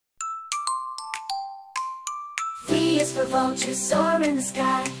is for vulture, soar in the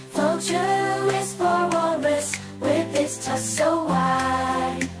sky. Vulture is for walrus, with its tusks so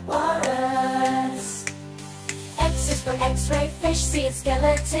wide. Walrus. X is for X-ray fish, see its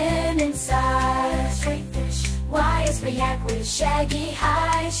skeleton inside. X-ray fish. Y is for yak with shaggy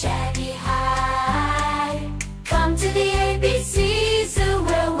hide, shaggy hide. Come to the ABC Zoo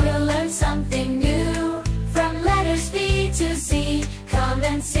where we'll learn something new. From letters B to Z, come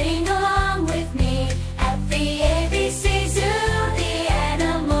and sing along with me. At the ABC Zoo, the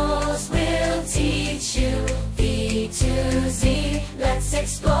animals will teach you. B to Z, let's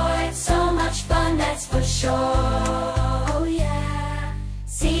explore, it's so much fun, that's for sure. Oh yeah.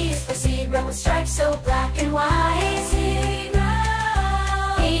 C is for zebra with stripes so black and white. Zebra.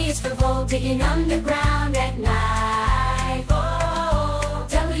 V is for vole, digging underground at night. Vole.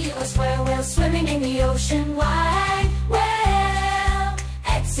 W is for whale, swimming in the ocean wide. Whale.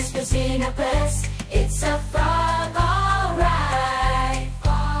 X is for xenopus, it's a frog, alright.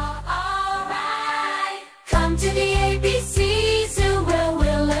 Frog, alright. Come to the ABC Zoo where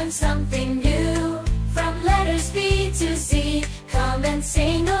we'll learn something new. From letters B to Z, come and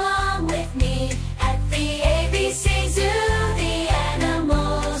sing along with me. At the ABC Zoo, the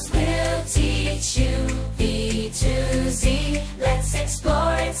animals will teach you. B to Z, let's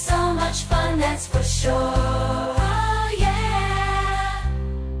explore, it's so much fun, that's for sure. Oh yeah.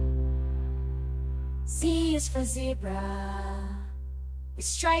 Z is for zebra, with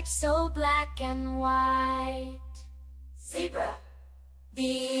stripes so black and white. Zebra.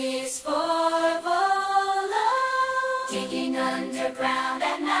 B is for